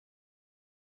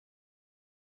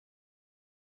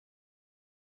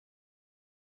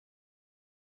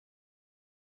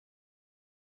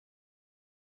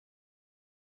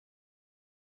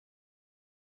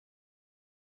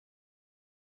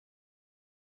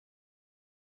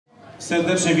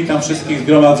Serdecznie witam wszystkich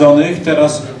zgromadzonych.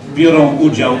 Teraz biorą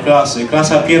udział klasy.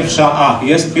 Klasa pierwsza A.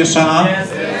 Jest pierwsza A?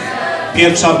 Jest.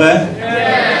 Pierwsza B?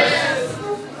 Jest.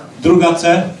 Druga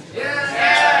C?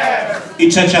 Jest. I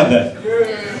trzecia D.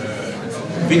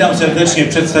 Witam serdecznie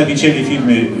przedstawicieli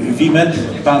firmy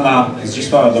WIMED, pana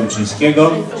Zdzisława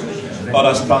Domczyńskiego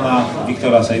oraz pana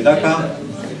Wiktora Sajdaka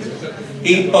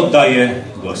i oddaję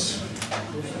głos.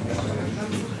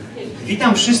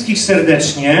 Witam wszystkich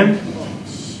serdecznie.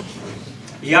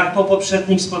 Jak po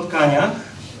poprzednich spotkaniach?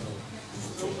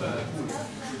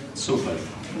 Super.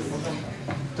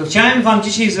 To chciałem wam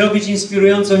dzisiaj zrobić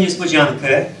inspirującą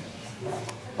niespodziankę.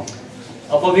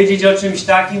 Opowiedzieć o czymś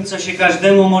takim, co się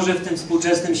każdemu może w tym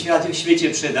współczesnym świecie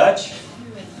przydać.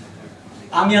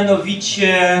 A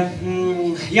mianowicie,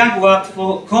 jak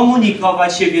łatwo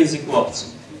komunikować się w języku obcym.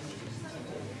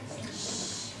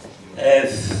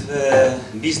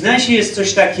 W biznesie jest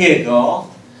coś takiego,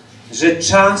 że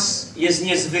czas jest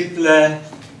niezwykle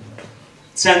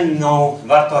cenną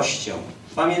wartością.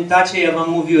 Pamiętacie, ja wam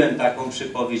mówiłem taką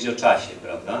przypowieść o czasie,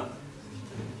 prawda?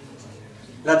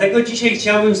 Dlatego dzisiaj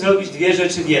chciałbym zrobić dwie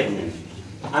rzeczy w jednym.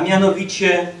 A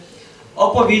mianowicie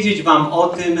opowiedzieć wam o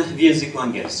tym w języku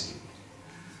angielskim.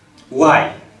 Why?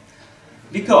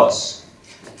 Because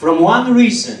from one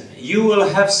reason you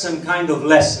will have some kind of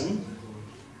lesson,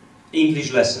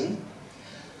 English lesson.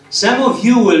 Some of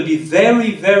you will be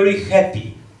very, very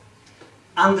happy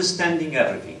understanding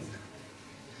everything.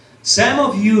 Some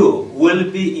of you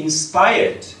will be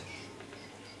inspired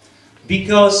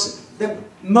because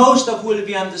most of will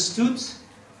be understood,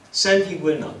 something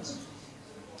will not.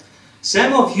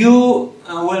 Some of you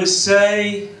will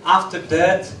say after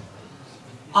that,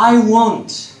 I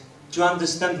want to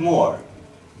understand more.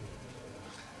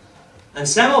 And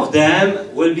some of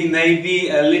them will be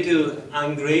maybe a little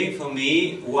angry for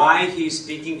me why he is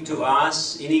speaking to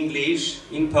us in English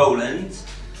in Poland,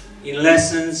 in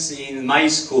lessons in my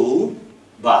school.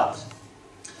 But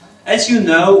as you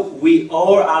know, we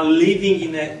all are living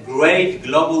in a great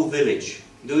global village.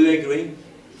 Do you agree?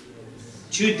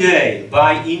 Today,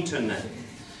 by internet,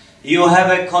 you have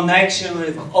a connection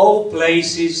with all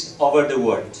places over the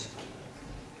world.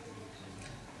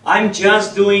 I'm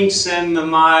just doing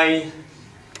my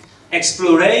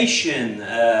exploration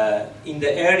in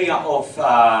the area of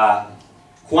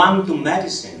quantum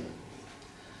medicine.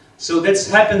 So that's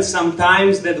happened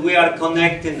sometimes that we are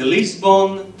connecting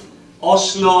Lisbon,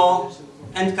 Oslo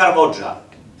and Cambodia.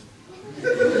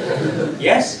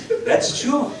 Yes, that's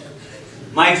true.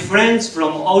 My friends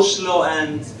from Oslo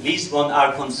and Lisbon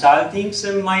are consulting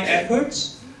some my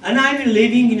efforts, and I'm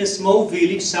living in a small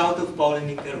village south of Poland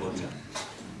in Cambodia.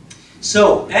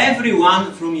 So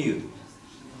everyone from you,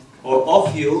 or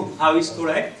of you, how is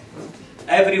correct?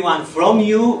 Everyone from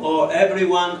you or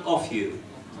everyone of you?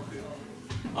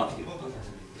 Of you.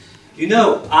 You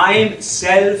know, I'm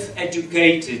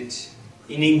self-educated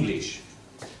in English.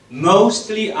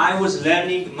 Mostly I was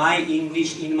learning my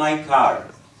English in my car,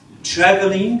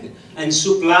 traveling and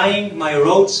supplying my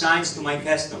road signs to my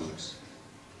customers.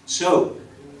 So,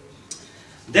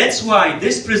 that's why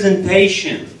this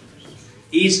presentation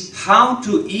is how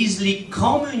to easily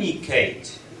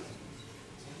communicate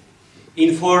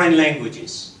in foreign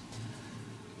languages.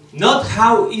 Not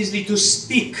how easily to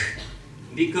speak,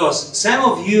 because some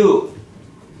of you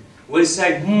will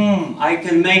say, I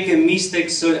can make a mistake,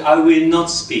 so I will not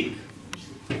speak.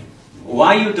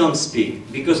 Why you don't speak?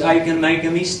 Because I can make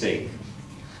a mistake.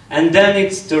 And then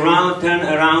it's turn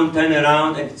around,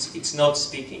 and it's not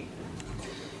speaking.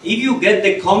 If you get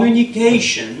the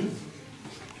communication,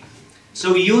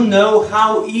 so you know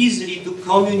how easily to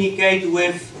communicate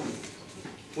with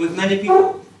many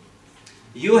people.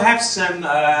 You have some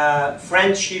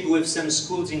friendship with some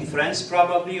schools in France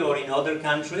probably, or in other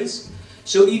countries.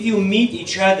 So if you meet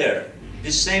each other,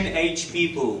 the same age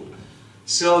people,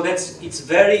 so it's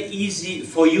very easy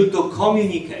for you to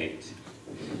communicate.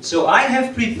 So I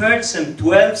have prepared some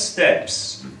 12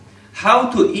 steps how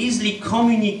to easily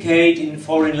communicate in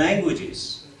foreign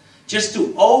languages. Just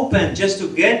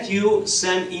to get you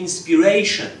some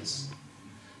inspirations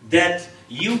that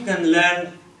you can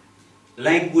learn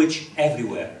language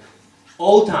everywhere,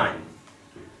 all time.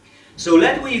 So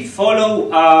let me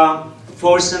follow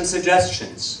for some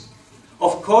suggestions.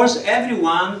 Of course, every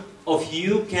one of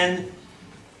you can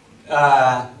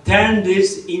turn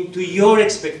this into your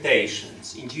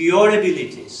expectations, into your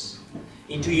abilities,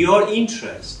 into your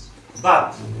interest.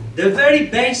 But the very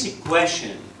basic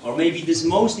question, or maybe this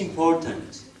most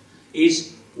important,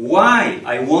 is why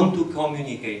I want to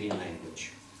communicate in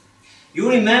language. You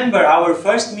remember our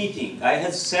first meeting, I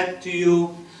had said to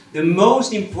you the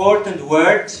most important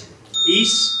word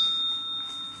is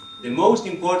The most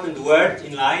important word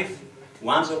in life,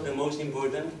 one of the most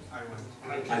important?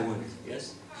 I want,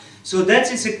 yes? So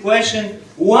that is a question,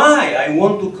 why I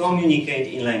want to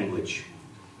communicate in language.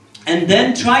 And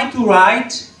then try to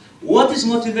write what is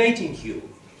motivating you.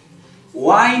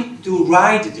 Why to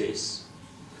write this?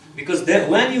 Because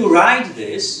when you write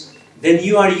this, then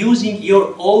you are using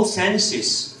your all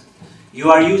senses. You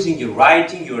are using your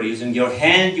writing, you are using your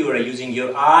hand, you are using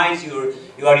your eyes, you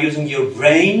are using your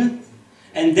brain.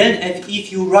 And then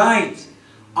if you write,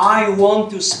 I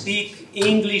want to speak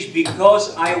English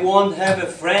because I want to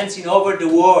have friends in over the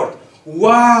world.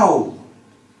 Wow!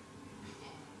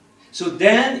 So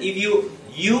then if you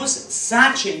use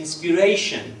such an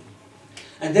inspiration,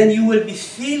 and then you will be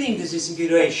feeling this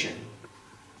inspiration,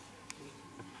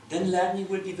 then learning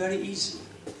will be very easy.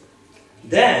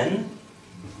 Then,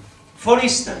 for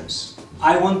instance,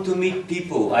 I want to meet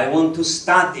people, I want to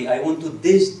study, I want to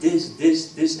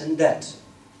this and that.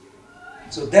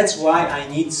 So that's why I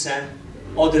need some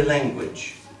other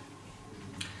language.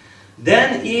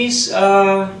 Then is,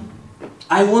 I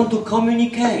want to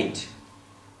communicate.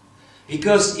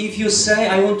 Because if you say,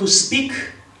 I want to speak,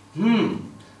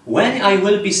 when I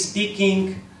will be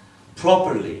speaking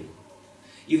properly?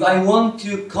 If I want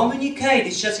to communicate,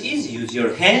 it's just easy. Use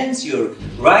your hands, your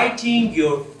writing,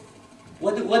 your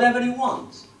whatever you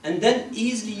want. And then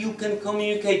easily you can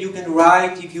communicate, you can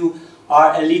write if you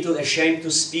are a little ashamed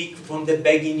to speak from the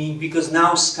beginning, because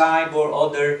now Skype or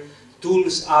other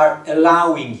tools are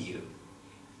allowing you.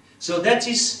 So that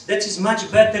is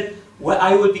much better where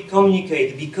I will be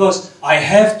communicating, because I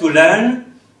have to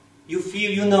learn. You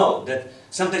feel, you know, that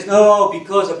sometimes, oh,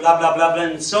 because of blah, blah, blah, blah,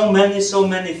 and so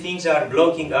many things are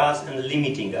blocking us and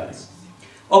limiting us.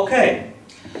 Okay,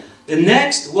 the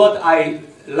next, what I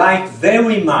like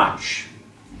very much,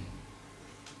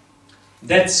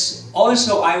 that's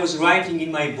also I was writing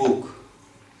in my book,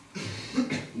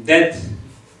 that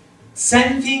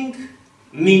something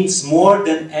means more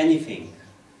than anything.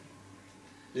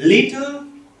 Little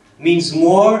means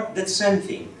more than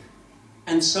something,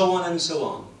 and so on and so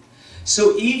on.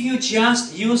 So if you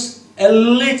just use a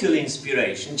little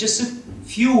inspiration, just a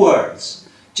few words,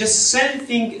 just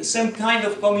something, some kind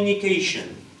of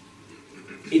communication,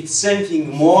 it's something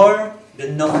more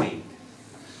than nothing.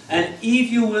 And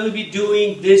if you will be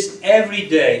doing this every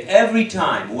day, every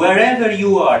time, wherever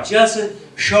you are, just a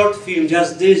short film,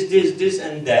 just this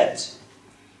and that,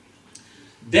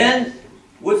 then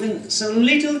within some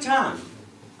little time,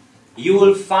 you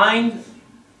will find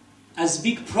as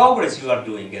big progress you are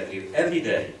doing every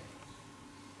day.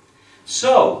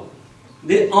 So,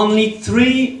 the only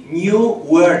 3 new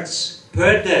words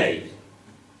per day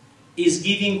is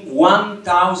giving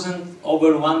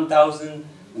over 1,000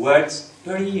 words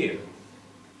per year.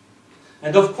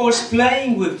 And of course,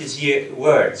 playing with these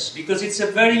words, because it's a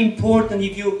very important.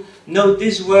 If you know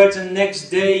these words and next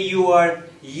day you are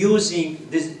using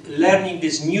this, learning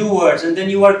these new words, and then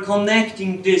you are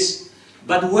connecting this.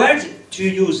 But where to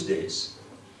use this?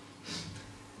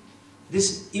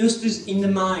 Use this in the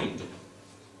mind.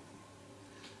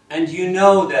 And you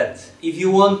know that if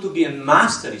you want to be a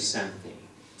master in something,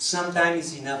 sometimes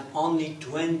it's enough only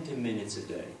 20 minutes a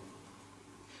day.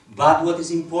 But what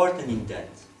is important in that?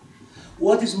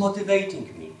 What is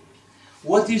motivating me?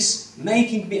 What is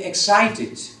making me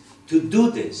excited to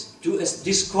do this, to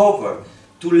discover,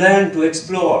 to learn, to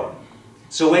explore?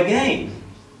 So again,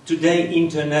 today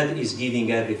internet is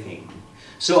giving everything.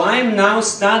 So I am now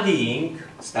studying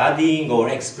or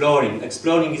exploring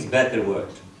is a better word,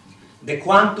 the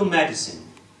quantum medicine.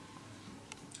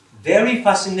 Very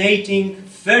fascinating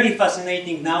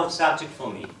now subject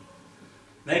for me.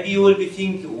 Maybe you will be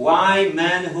thinking, why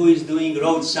man who is doing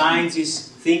road science is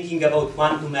thinking about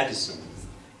quantum medicine?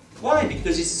 Why?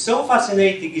 Because it's so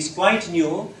fascinating, it's quite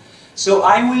new. So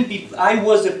I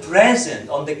was present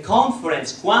on the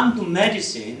conference Quantum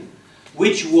Medicine,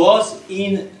 which was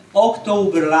in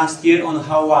October last year on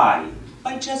Hawaii,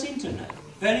 by just internet.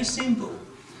 Very simple.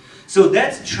 So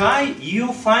that's try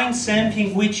you find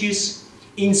something which is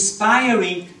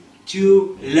inspiring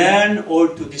to learn or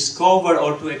to discover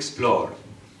or to explore.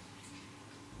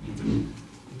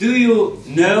 Do you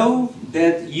know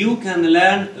that you can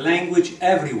learn language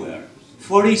everywhere?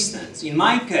 For instance, in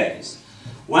my case,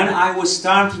 when I was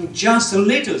starting just a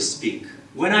little speak,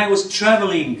 when I was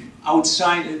traveling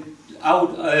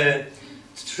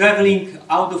traveling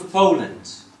out of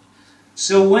Poland.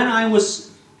 So when I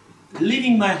was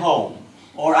leaving my home,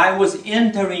 or I was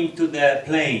entering to the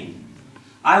plane,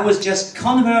 I was just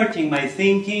converting my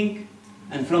thinking,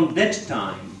 and from that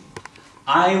time,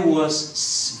 I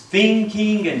was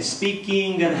thinking and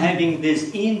speaking and having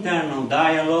this internal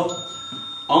dialogue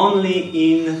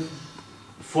only in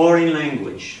foreign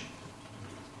language.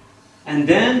 And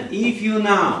then if you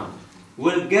now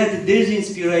will get this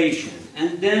inspiration,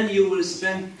 and then you will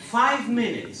spend 5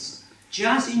 minutes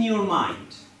just in your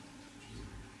mind,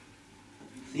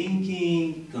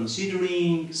 thinking,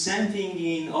 considering something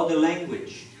in other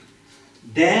language,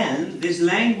 then this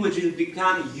language will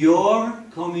become your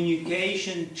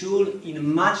communication tool in a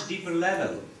much deeper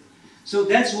level. So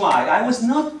that's why I was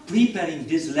not preparing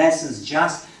these lessons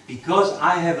just because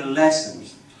I have a lesson.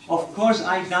 Of course,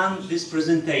 I done this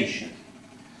presentation.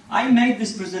 I made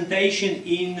this presentation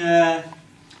in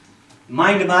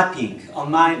mind mapping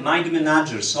on my Mind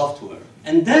Manager software.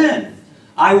 And then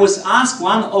I was asked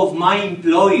one of my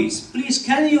employees, please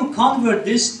can you convert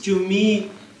this to me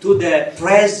to the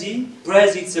Prezi?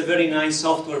 Prezi is a very nice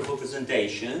software for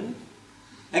presentation.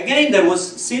 Again, there was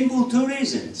simple 2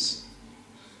 reasons.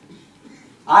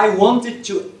 I wanted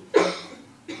to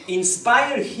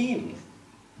inspire him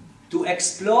to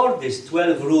explore these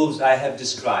 12 rules I have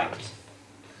described.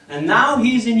 And now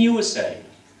he's in USA.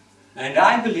 And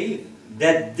I believe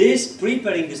that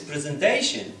preparing this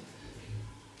presentation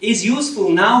is useful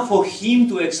now for him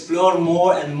to explore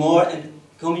more and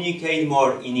communicate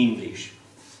more in English.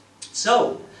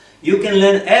 So, you can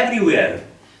learn everywhere.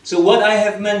 So what I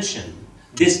have mentioned,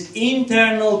 this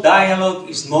internal dialogue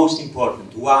is most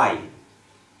important. Why?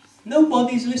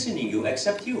 Nobody is listening to you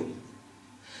except you.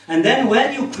 And then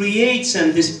when you create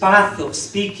this path of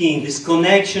speaking, this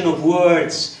connection of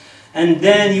words, and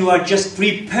then you are just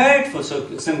prepared for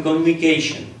some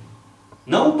communication,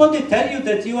 nobody tell you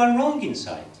that you are wrong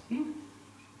inside.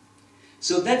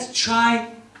 So let's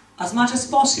try as much as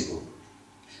possible.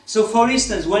 So for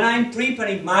instance, when I'm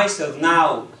preparing myself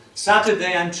now,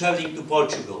 Saturday I'm traveling to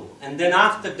Portugal, and then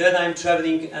after that I'm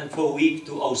traveling for a week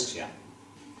to Austria.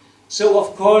 So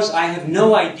of course I have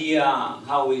no idea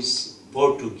how is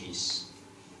Portuguese.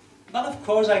 But of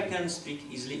course I can speak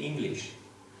easily English.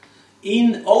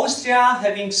 In Austria,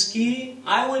 having ski,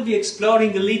 I will be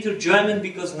exploring a little German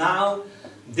because now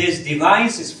these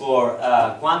devices for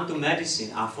quantum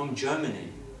medicine are from Germany.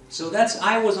 So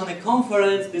I was on a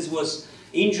conference, this was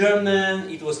in German,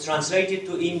 it was translated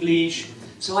to English.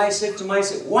 So I said to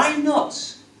myself, why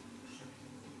not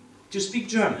to speak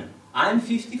German? I'm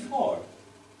 54.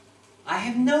 I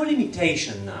have no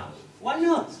limitation now. Why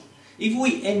not? If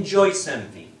we enjoy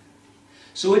something.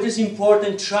 So it is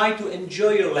important, try to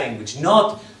enjoy your language,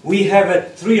 not we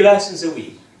have 3 lessons a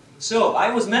week. So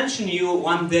I was mentioning you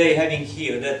one day having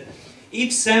here that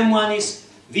if someone is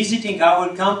visiting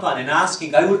our company and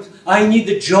asking, I need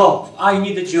a job,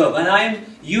 and I am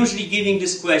usually giving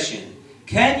this question,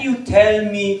 can you tell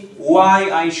me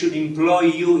why I should employ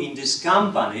you in this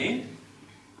company?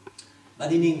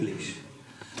 But in English.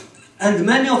 And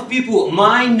many of people,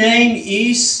 my name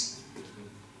is...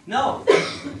 No.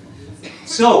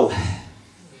 So,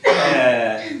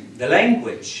 the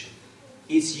language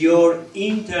is your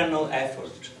internal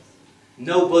effort.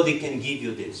 Nobody can give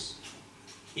you this.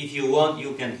 If you want,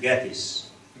 you can get this.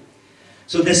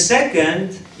 So the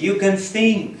second, you can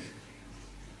think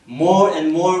more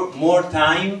and more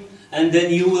time, and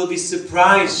then you will be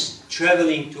surprised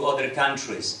traveling to other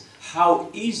countries, how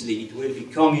easily it will be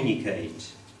communicated.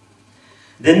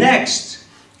 The next,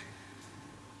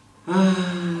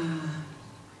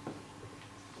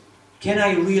 can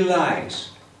I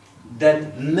realize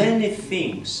that many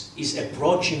things is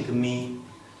approaching me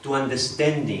to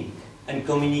understanding and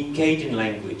communicating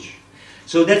language.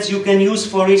 So that you can use,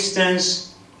 for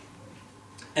instance,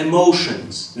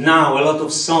 emotions. Now, a lot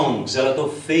of songs, a lot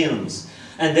of films.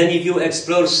 And then if you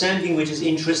explore something which is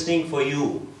interesting for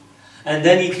you, and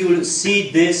then if you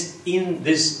see this in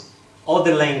this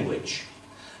other language,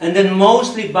 and then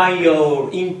mostly by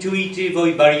your intuitive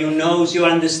or by your nose, you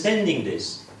are understanding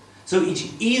this. So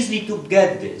it's easy to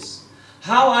get this.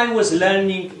 How I was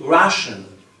learning Russian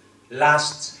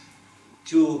last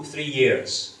 2-3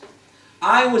 years.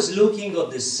 I was looking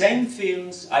at the same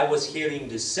films, I was hearing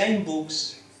the same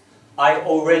books I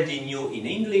already knew in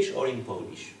English or in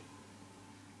Polish.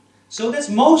 So that's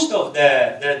most of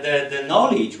the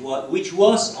knowledge which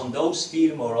was on those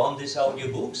films or on these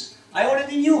audiobooks, I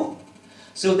already knew.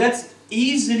 So that's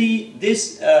easily,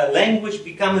 this language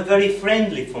became very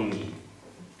friendly for me.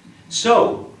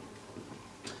 So,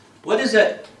 what is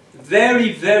a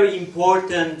very, very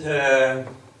important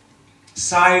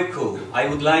circle I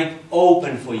would like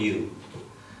open for you?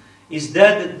 Is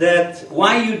that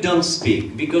why you don't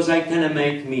speak? Because I can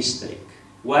make mistake.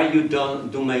 Why you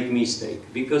do make mistake?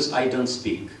 Because I don't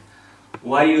speak.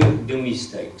 Why you do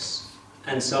mistakes?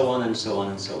 And so on and so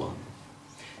on and so on.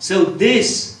 So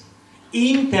this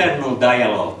internal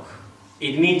dialogue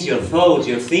It means your thoughts,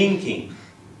 your thinking,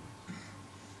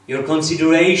 your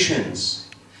considerations,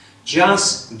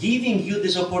 just giving you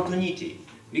this opportunity.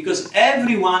 Because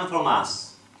everyone from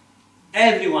us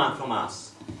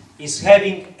is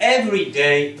having every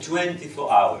day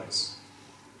 24 hours.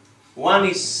 One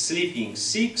is sleeping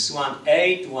 6, one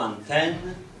 8, one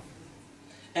 10.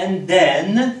 And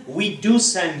then we do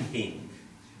something.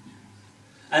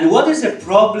 And what is the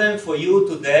problem for you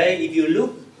today if you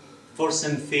look for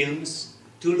some films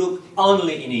to look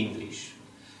only in English?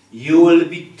 You will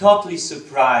be totally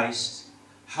surprised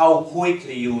how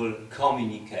quickly you will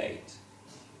communicate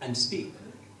and speak.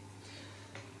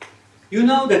 You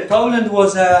know that Poland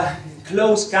was a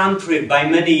closed country by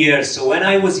many years, so when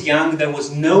I was young there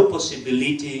was no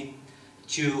possibility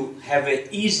to have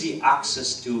easy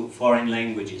access to foreign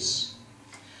languages.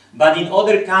 But in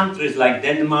other countries like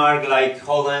Denmark, like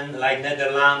Holland, like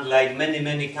Netherlands, like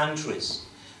many countries,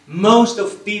 most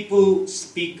of people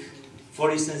speak,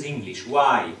 for instance, English.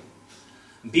 Why?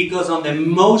 Because on the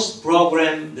most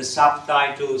program the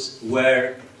subtitles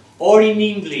were or in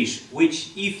English,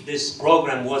 which if this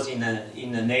program was in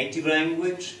a native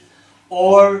language,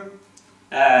 or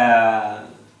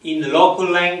in local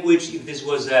language if this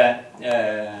was a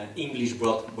English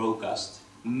broadcast.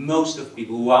 Most of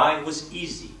people. Why? It was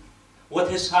easy.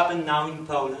 What has happened now in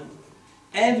Poland?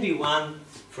 Everyone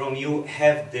from you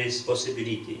have this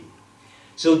possibility.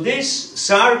 So this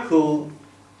circle,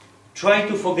 try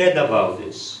to forget about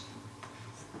this.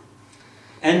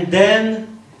 And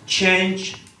then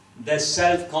change the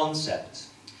self-concept.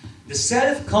 The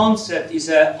self-concept is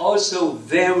also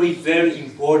very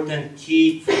important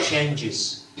key for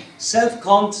changes.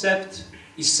 Self-concept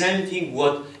is something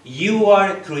what you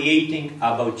are creating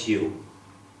about you.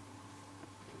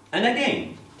 And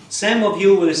again, some of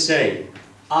you will say,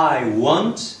 I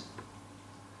want,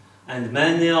 and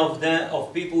many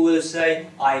of people will say,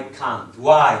 I can't.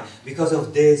 Why? Because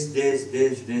of this.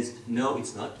 No,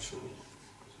 it's not true.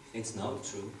 It's not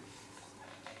true.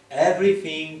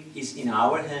 Everything is in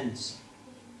our hands.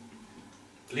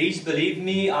 Please believe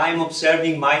me, I'm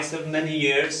observing myself many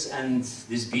years and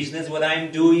this business, what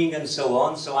I'm doing and so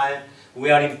on. So we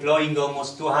are employing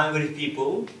almost 200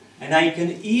 people and I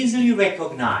can easily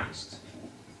recognize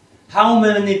how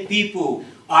many people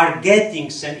are getting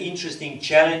some interesting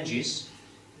challenges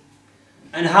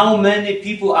and how many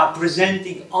people are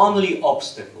presenting only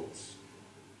obstacles.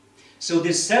 So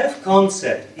the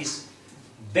self-concept is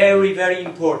very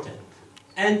important.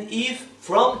 And if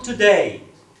from today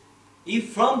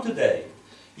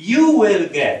you will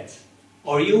get,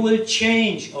 or you will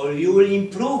change, or you will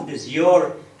improve this,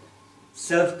 your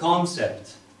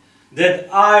self-concept, that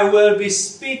I will be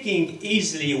speaking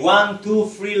easily 1, 2,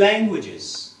 3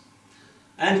 languages,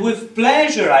 and with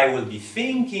pleasure I will be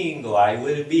thinking, or I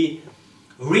will be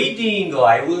reading, or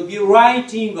I will be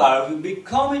writing, or I will be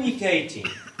communicating,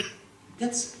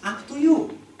 that's up to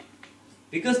you.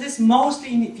 Because this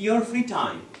mostly in your free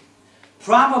time.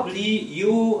 Probably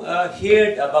you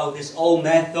heard about these old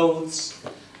methods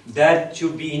that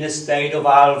to be in a state of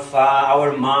alpha,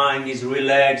 our mind is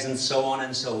relaxed and so on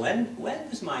and so on. When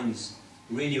this mind is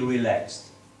really relaxed?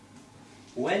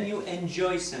 When you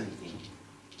enjoy something.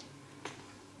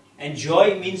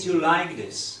 Enjoy means you like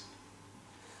this.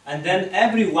 And then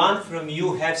everyone from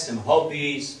you has some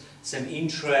hobbies, some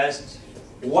interests.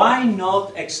 Why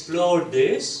not explore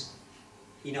this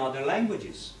in other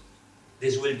languages?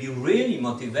 This will be really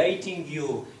motivating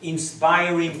you,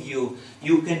 inspiring you.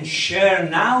 You can share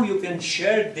now, you can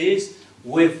share this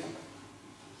with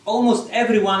almost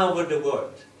everyone over the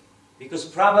world. Because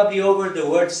probably over the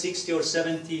world 60 or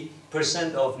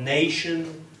 70% of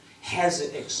nation has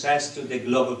access to the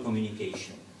global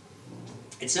communication.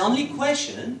 It's the only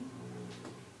question,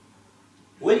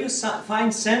 will you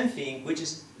find something which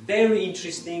is very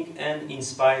interesting and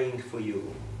inspiring for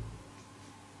you?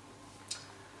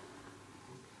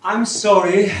 I'm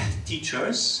sorry,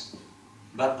 teachers,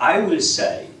 but I will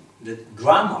say that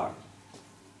grammar,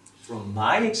 from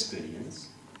my experience,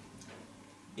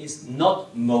 is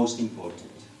not most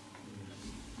important.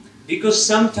 Because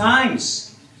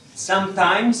sometimes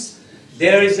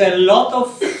there is a lot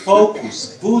of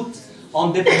focus put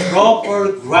on the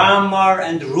proper grammar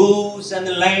and rules and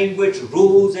language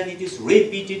rules, and it is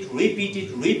repeated.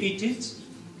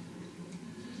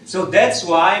 So that's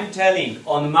why I'm telling,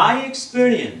 on my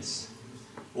experience,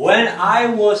 when I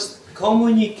was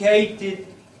communicated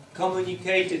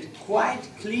quite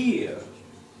clear,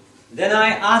 then I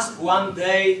asked one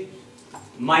day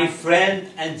my friend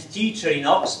and teacher in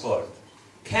Oxford,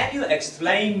 can you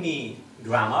explain me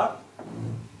grammar?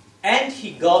 And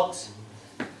he got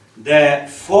the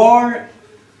 4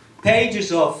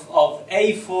 pages of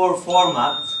A4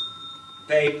 format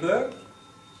paper,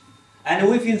 and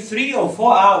within 3 or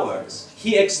 4 hours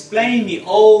he explained me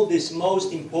all these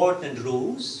most important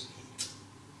rules.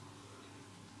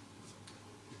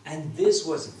 And this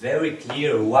was very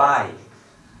clear. Why?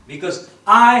 Because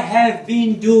I have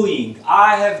been doing,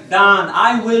 I have done,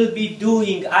 I will be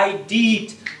doing, I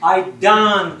did, I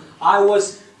done, I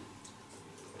was...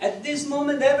 At this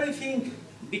moment everything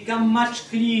became much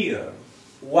clearer.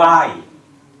 Why?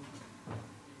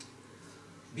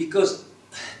 Because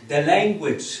the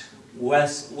language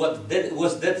was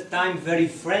that time very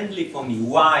friendly for me.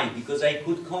 Why? Because I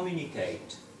could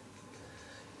communicate.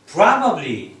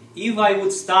 Probably, if I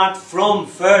would start from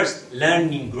first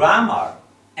learning grammar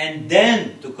and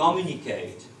then to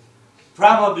communicate,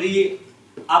 probably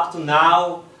up to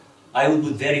now I would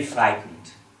be very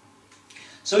frightened.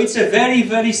 So it's a very,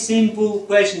 very simple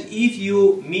question. If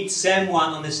you meet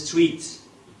someone on the street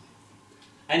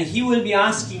and he will be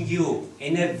asking you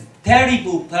in a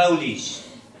terrible Polish,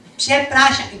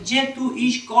 przepraszam, gdzie tu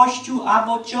iść, kościół,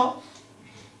 albo co?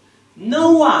 No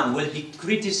one will be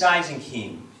criticizing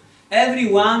him.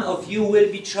 Every one of you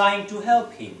will be trying to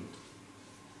help him.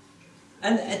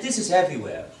 And this is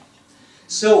everywhere.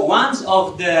 So one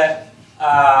of the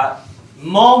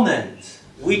moment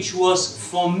which was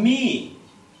for me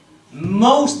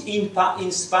most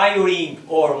inspiring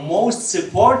or most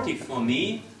supportive for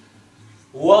me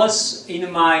was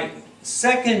in my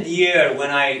second year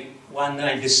when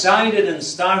I decided and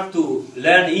started to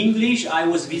learn English. I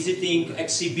was visiting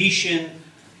exhibition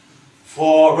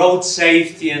for road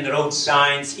safety and road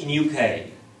signs in UK.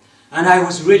 And I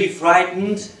was really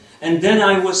frightened, and then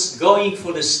I was going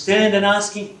for the stand and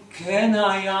asking, can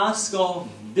I ask of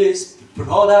this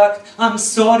product? I'm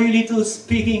sorry, little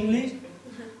speak English.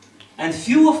 And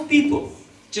few of people,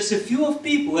 just a few of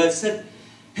people have said,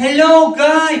 hello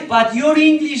guy, but your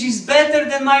English is better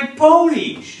than my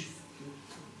Polish.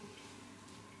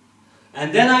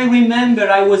 And then I remember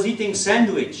I was eating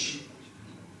sandwich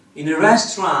in a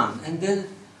restaurant, and then,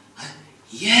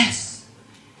 yes,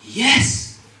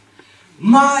 yes,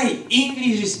 my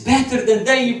English is better than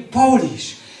their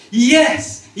Polish.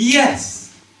 Yes,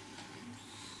 yes.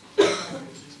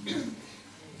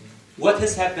 What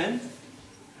has happened?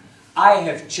 I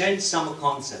have changed some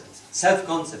concepts,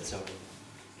 self-concept, sorry.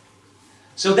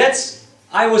 So that's,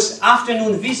 I was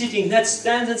afternoon visiting that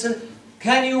stand and said,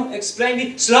 can you explain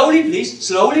it slowly, please?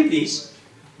 Slowly, please.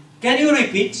 Can you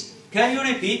repeat? Can you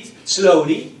repeat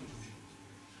slowly?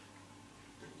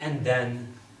 And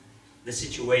then the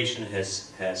situation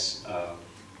has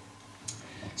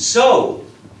so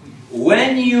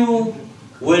when you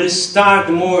will start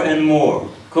more and more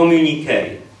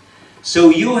communicate, so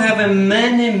you have a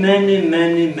many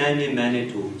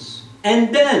tools,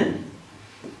 and then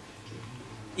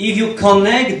if you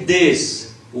connect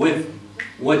this with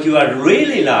what you are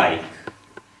really like,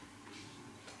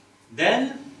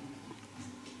 then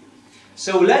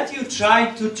so let you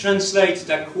try to translate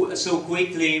that so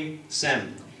quickly,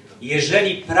 Sam.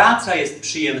 Jeżeli praca jest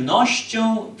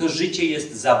przyjemnością, to życie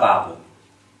jest zabawą.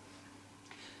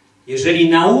 Jeżeli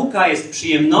nauka jest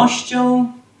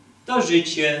przyjemnością, to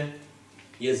życie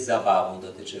jest zabawą,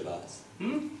 dotyczy was.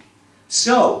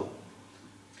 So,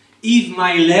 if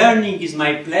my learning is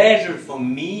my pleasure for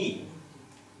me,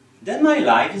 then my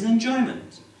life is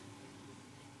enjoyment.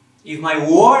 If my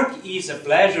work is a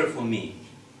pleasure for me,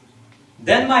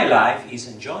 then my life is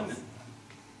enjoyment.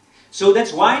 So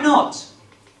that's why not.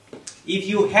 If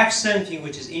you have something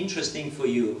which is interesting for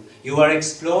you, you are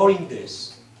exploring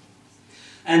this.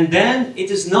 And then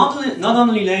it is not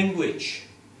only language,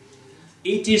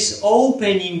 it is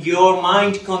opening your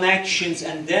mind connections,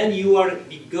 and then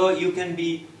you can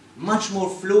be much more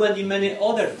fluent in many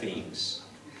other things.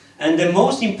 And the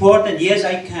most important, yes,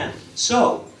 I can.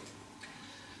 So,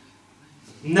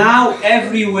 now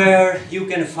everywhere you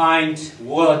can find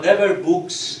whatever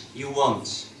books you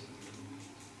want.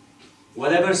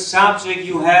 Whatever subject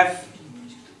you have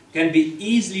can be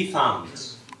easily found.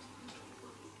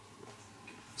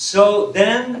 So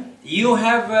then you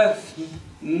have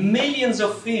millions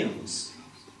of films.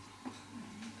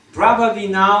 Probably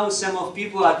now some of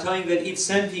people are telling that if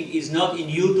something is not in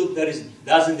YouTube, that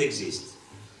doesn't exist.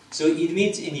 So it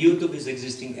means in YouTube is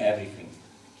existing everything.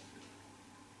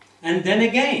 And then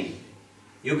again,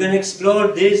 you can explore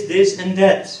this and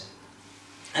that.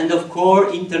 And of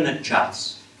course, internet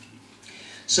chats.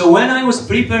 So when I was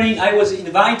preparing, I was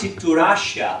invited to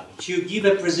Russia to give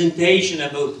a presentation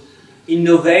about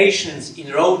innovations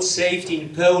in road safety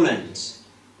in Poland.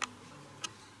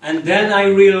 And then I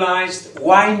realized,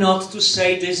 why not to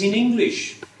say this in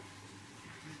English?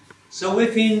 So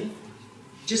within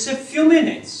just a few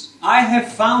minutes, I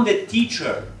have found a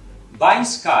teacher by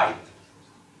Skype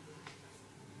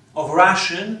of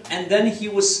Russian, and then he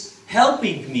was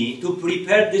helping me to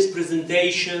prepare this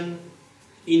presentation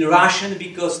in Russian,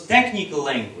 because technical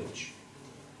language,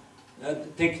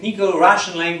 technical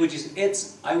Russian language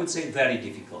it's, I would say, very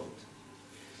difficult.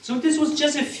 So this was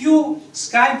just a few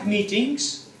Skype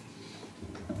meetings,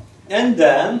 and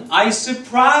then I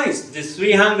surprised the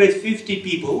 350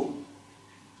 people,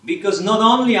 because not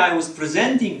only I was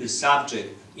presenting the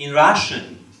subject in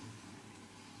Russian,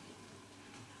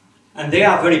 and they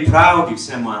are very proud if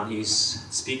someone is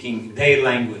speaking their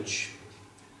language,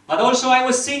 but also I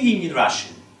was singing in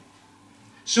Russian.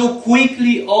 So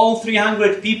quickly all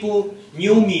 300 people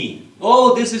knew me.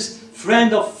 Oh, this is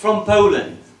friend from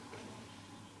Poland.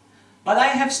 But I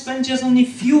have spent just only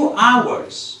few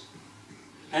hours,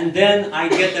 and then I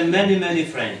get many, many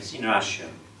friends in Russia.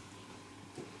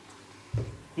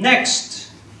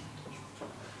 Next,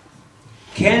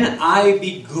 can I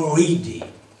be greedy?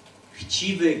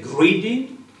 Chciwy,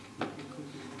 greedy?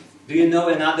 Do you know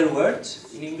another word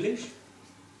in English?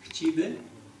 Chciwy?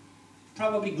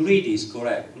 Probably greedy is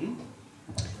correct.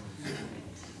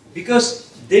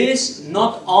 Because this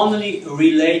not only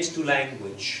relates to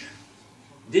language,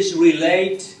 this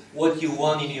relates what you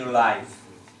want in your life.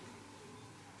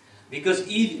 Because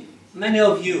many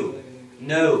of you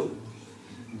know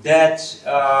that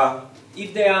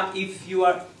if you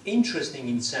are interested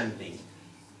in something,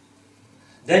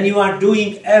 then you are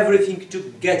doing everything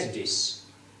to get this.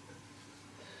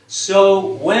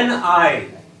 So when I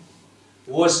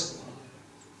was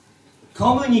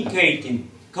communicating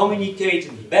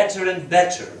better and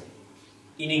better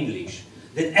in English,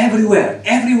 then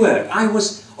everywhere I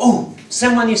was, oh,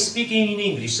 someone is speaking in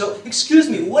English. So, excuse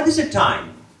me, what is the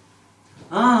time?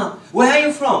 Ah, where are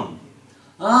you from?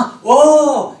 Ah,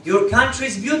 oh, your country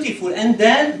is beautiful. And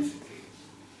then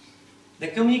the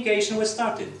communication was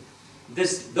started.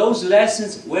 Those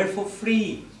lessons were for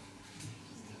free.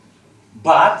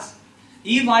 But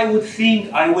if I would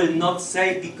think I will not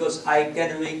say because I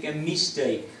can make a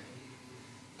mistake,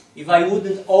 if I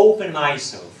wouldn't open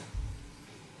myself,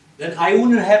 then I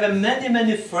wouldn't have many,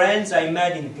 many friends I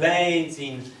met in planes,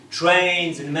 in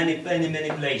trains, in many, many, many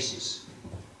places.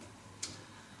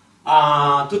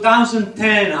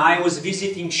 2010, I was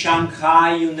visiting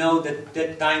Shanghai. You know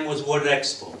that time was World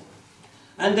Expo.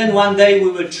 And then one day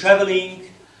we were traveling,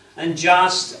 and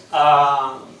just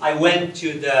I went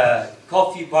to the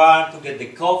coffee bar to get the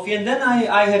coffee, and then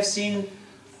I have seen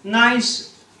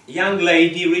nice young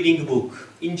lady reading a book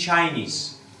in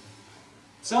Chinese.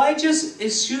 So I just,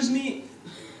 excuse me,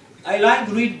 I like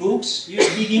to read books. You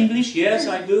speak English? Yes,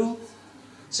 I do.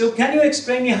 So can you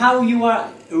explain me how you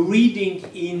are reading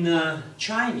in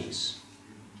Chinese?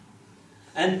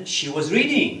 And she was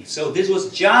reading. So this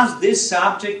was just this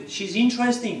subject she's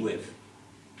interested with.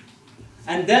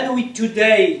 And then we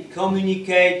today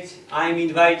communicate. I'm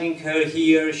inviting her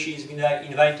here. She's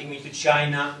inviting me to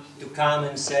China to come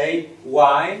and say.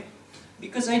 Why?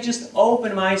 Because I just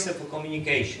opened myself for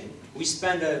communication. We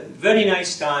spent a very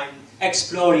nice time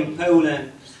exploring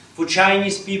Poland, for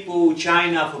Chinese people,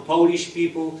 China, for Polish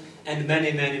people, and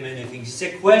many, many, many things.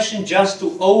 It's a question just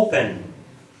to open.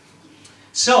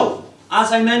 So,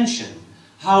 as I mentioned,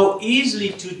 how easily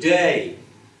today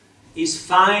is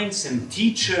find some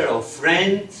teacher or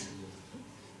friend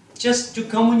just to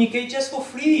communicate just for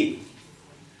free.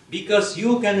 Because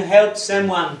you can help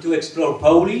someone to explore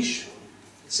Polish,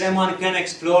 someone can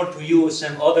explore to you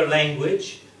some other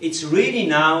language. It's really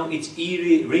now, it's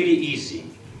really easy.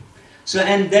 So,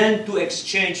 and then to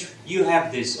exchange, you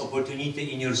have this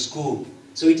opportunity in your school.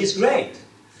 So it is great.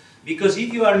 Because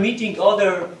if you are meeting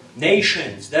other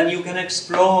nations, then you can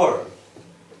explore.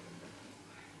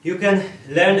 You can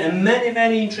learn many,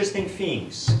 many interesting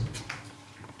things.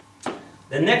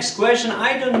 The next question,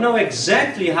 I don't know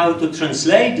exactly how to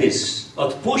translate this.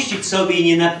 Odpuścić sobie i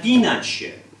nie napinać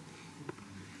się.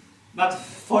 But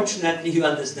fortunately you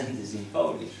understand this in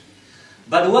Polish.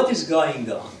 But what is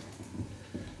going on?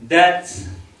 That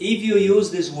if you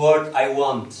use this word, I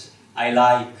want, I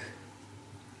like,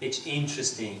 it's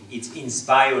interesting, it's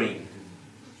inspiring.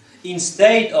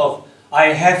 Instead of, I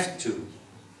have to,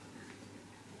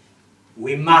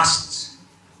 we must.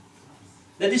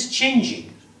 That is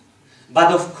changing.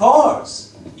 But of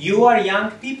course, you are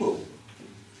young people.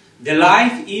 The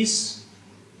life is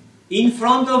in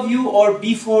front of you or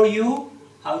before you.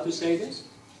 How to say this?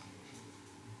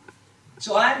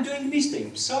 So I'm doing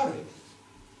mistakes, sorry.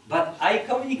 But I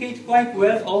communicate quite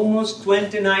well, almost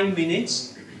 29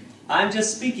 minutes. I'm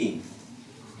just speaking.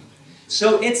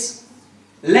 So it's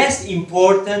less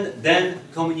important than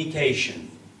communication.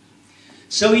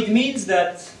 So it means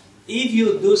that if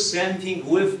you do something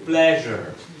with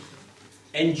pleasure,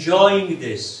 enjoying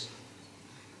this,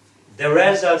 the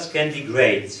results can be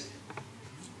great.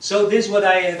 So this is what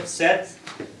I have said.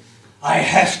 I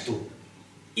have to.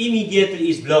 Immediately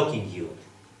is blocking you.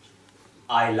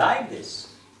 I like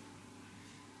this.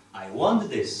 I want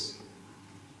this.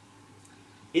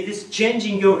 It is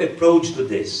changing your approach to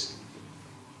this.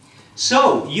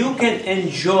 So you can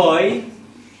enjoy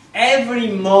every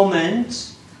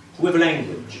moment with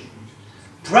language.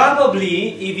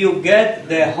 Probably if you get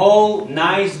the whole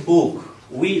nice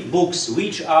books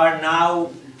which are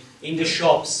now in the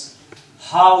shops,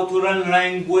 how to learn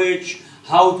language,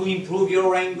 how to improve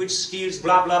your language skills,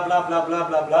 blah, blah, blah, blah, blah,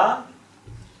 blah, blah.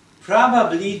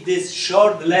 Probably these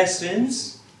short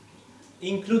lessons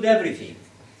include everything.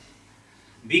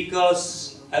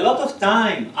 Because a lot of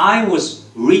time I was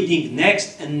reading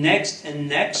next and next and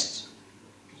next,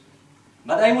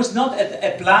 but I was not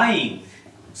applying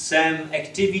some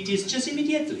activities just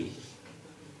immediately.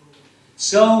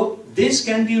 So this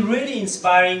can be really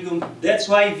inspiring. That's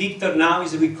why Victor now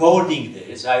is recording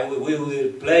this. We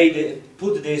will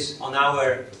put this on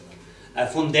our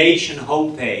foundation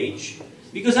homepage,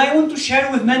 because I want to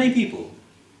share with many people.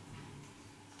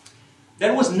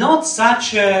 There was not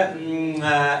such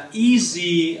an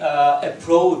easy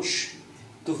approach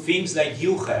to things like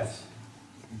you have,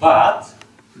 but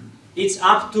it's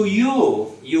up to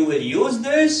you. You will use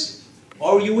this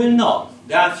or you will not.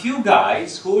 There are a few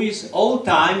guys who is all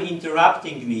time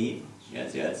interrupting me.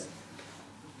 Yes, yes.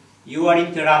 You are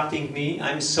interrupting me.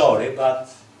 I'm sorry,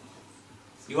 but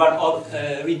you are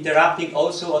interrupting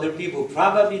also other people.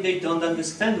 Probably they don't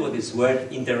understand what this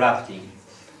word interrupting.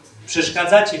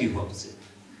 Przeszkadzacie mi, chłopcy.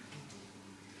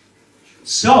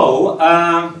 So,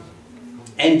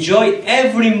 enjoy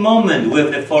every moment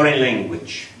with the foreign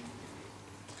language.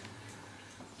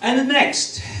 And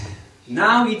next,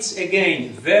 now it's again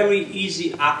very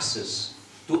easy access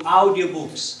to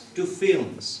audiobooks, to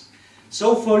films.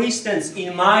 So for instance,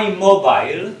 in my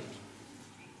mobile,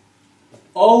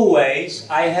 always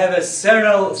I have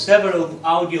several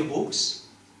audiobooks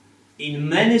in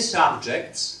many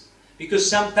subjects, because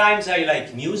sometimes I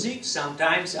like music,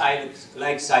 sometimes I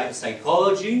like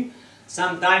psychology,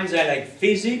 sometimes I like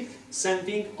physics,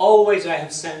 something. Always I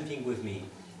have something with me.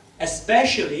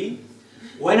 Especially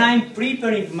when I'm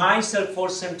preparing myself for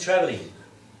some traveling.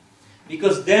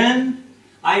 Because then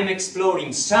I'm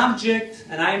exploring subject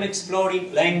and I'm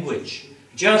exploring language.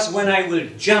 Just when I will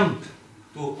jump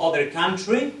to other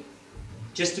country,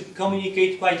 just to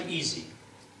communicate quite easy.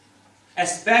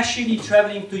 Especially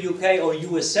traveling to UK or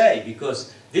USA,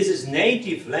 because this is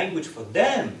native language for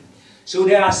them. So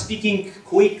they are speaking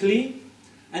quickly,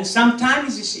 and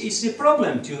sometimes it's a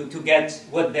problem to get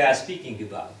what they are speaking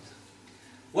about.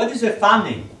 What is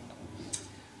funny?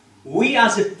 We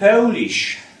as a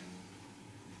Polish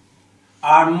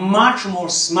are much more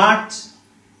smart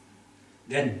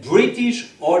than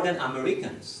British or than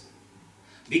Americans.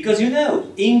 Because you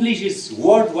know, English is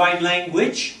worldwide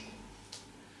language.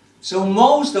 So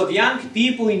most of young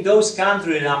people in those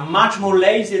countries are much more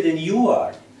lazy than you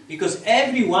are, because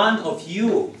every one of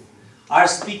you are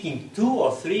speaking 2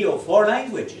 or 3 or 4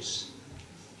 languages.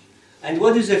 And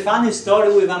what is a funny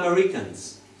story with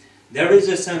Americans? There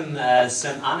is some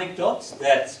anecdote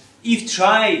that if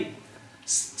try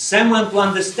someone to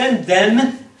understand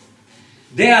them,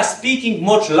 they are speaking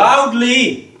much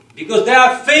loudly, because they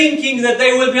are thinking that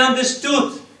they will be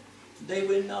understood. They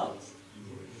will not.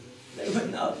 They will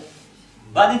not.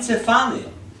 But it's funny.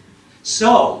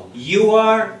 So, you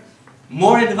are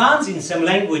more advanced in some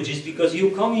languages because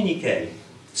you communicate.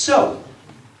 So,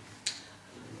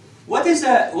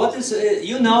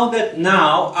 you know that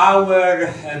now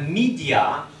our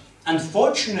media,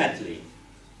 unfortunately,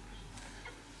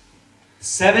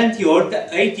 70 or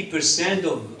 80%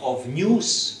 of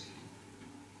news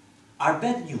are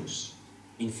bad news.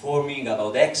 Informing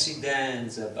about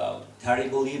accidents, about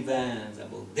terrible events,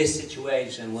 about this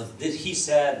situation, what this he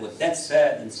said, what that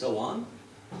said, and so on.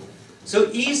 So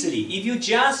easily, if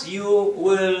you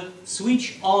will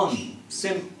switch on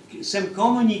some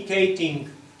communicating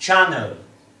channel,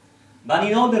 but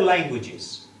in other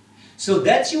languages, so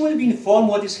that you will be informed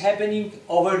what is happening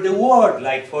over the world,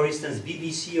 like for instance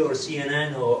BBC or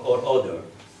CNN or other.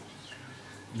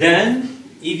 Then,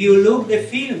 if you look the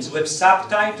films with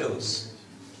subtitles,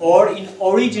 or in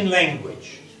origin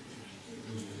language.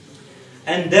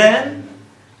 And then,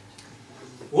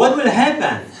 what will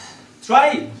happen?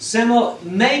 Try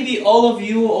maybe all of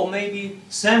you, or maybe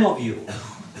some of you,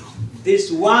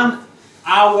 this 1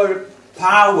 hour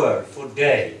power for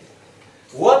day.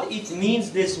 What it means,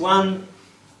 this 1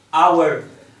 hour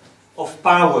of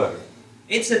power.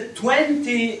 It's a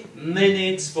 20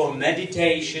 minutes for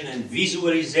meditation and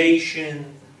visualization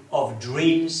of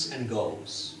dreams and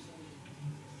goals.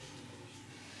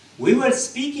 We were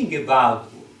speaking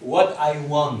about what I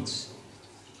want.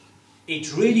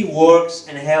 It really works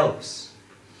and helps.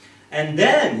 And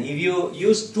then, if you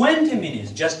use 20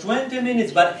 minutes, just 20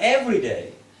 minutes, but every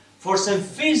day, for some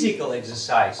physical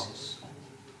exercises,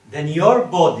 then your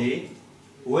body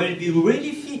will be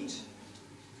really fit.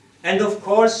 And of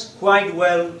course, quite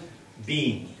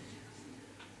well-being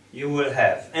you will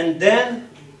have. And then,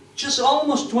 just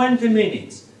almost 20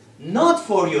 minutes, not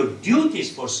for your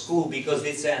duties for school, because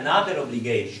it's another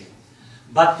obligation,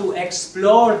 but to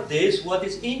explore this, what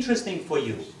is interesting for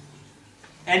you.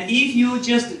 And if you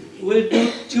just will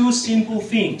do two simple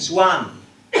things. One,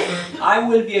 I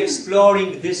will be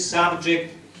exploring this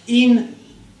subject in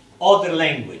other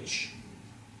language.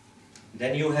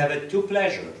 Then you have a two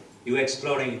pleasure. You are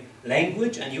exploring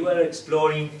language and you are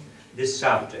exploring this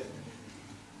subject.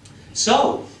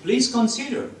 So, please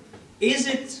consider, is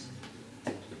it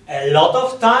a lot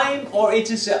of time or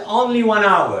it is only 1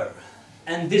 hour?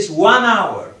 And this 1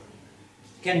 hour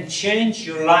can change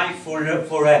your life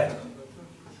forever.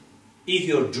 If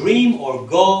your dream or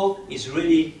goal is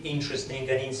really interesting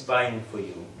and inspiring for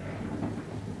you.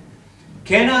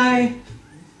 Can I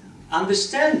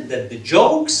understand that the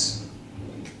jokes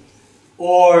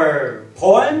or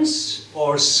poems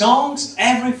or songs,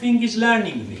 everything is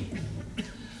learning me?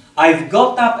 I've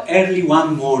got up early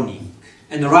one morning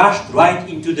and rushed right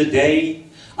into the day.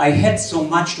 I had so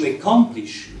much to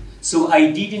accomplish, so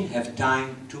I didn't have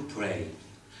time to pray.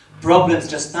 Problems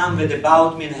just stumbled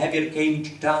about me and heavier came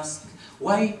to task.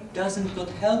 Why doesn't God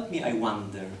help me, I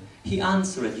wonder? He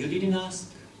answered, you didn't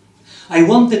ask. I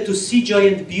wanted to see joy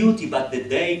and beauty, but the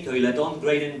day toiled on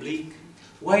great and bleak.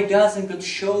 Why doesn't God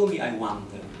show me, I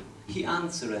wonder? He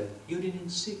answered, you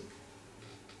didn't seek.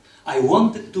 I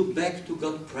wanted to beg to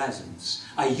God presence.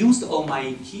 I used all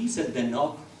my keys at the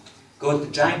knock.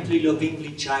 God gently,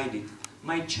 lovingly chided,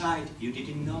 my child, you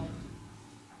didn't know.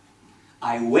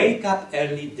 I wake up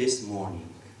early this morning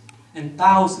and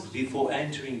paused before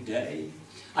entering day.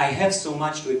 I have so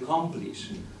much to accomplish,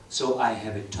 so I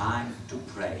have a time to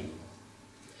pray.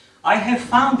 I have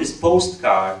found this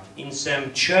postcard in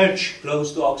some church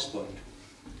close to Oxford.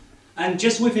 And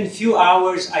just within a few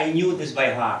hours, I knew this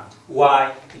by heart.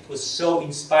 Why? It was so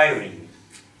inspiring.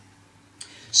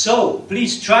 So,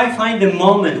 please try find a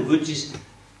moment which is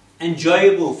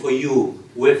enjoyable for you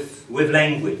with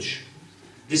language.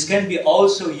 This can be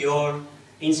also your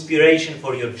inspiration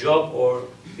for your job or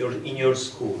in your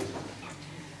school.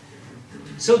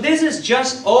 So this is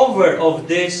just over of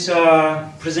this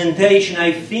presentation.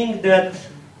 I think that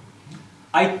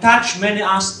I touch many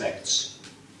aspects.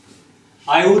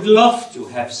 I would love to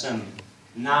have some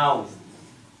now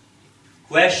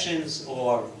questions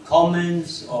or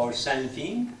comments or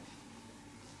something.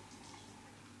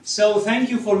 So thank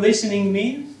you for listening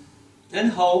me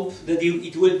and hope that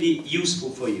it will be useful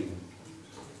for you.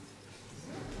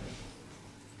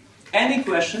 Any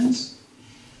questions?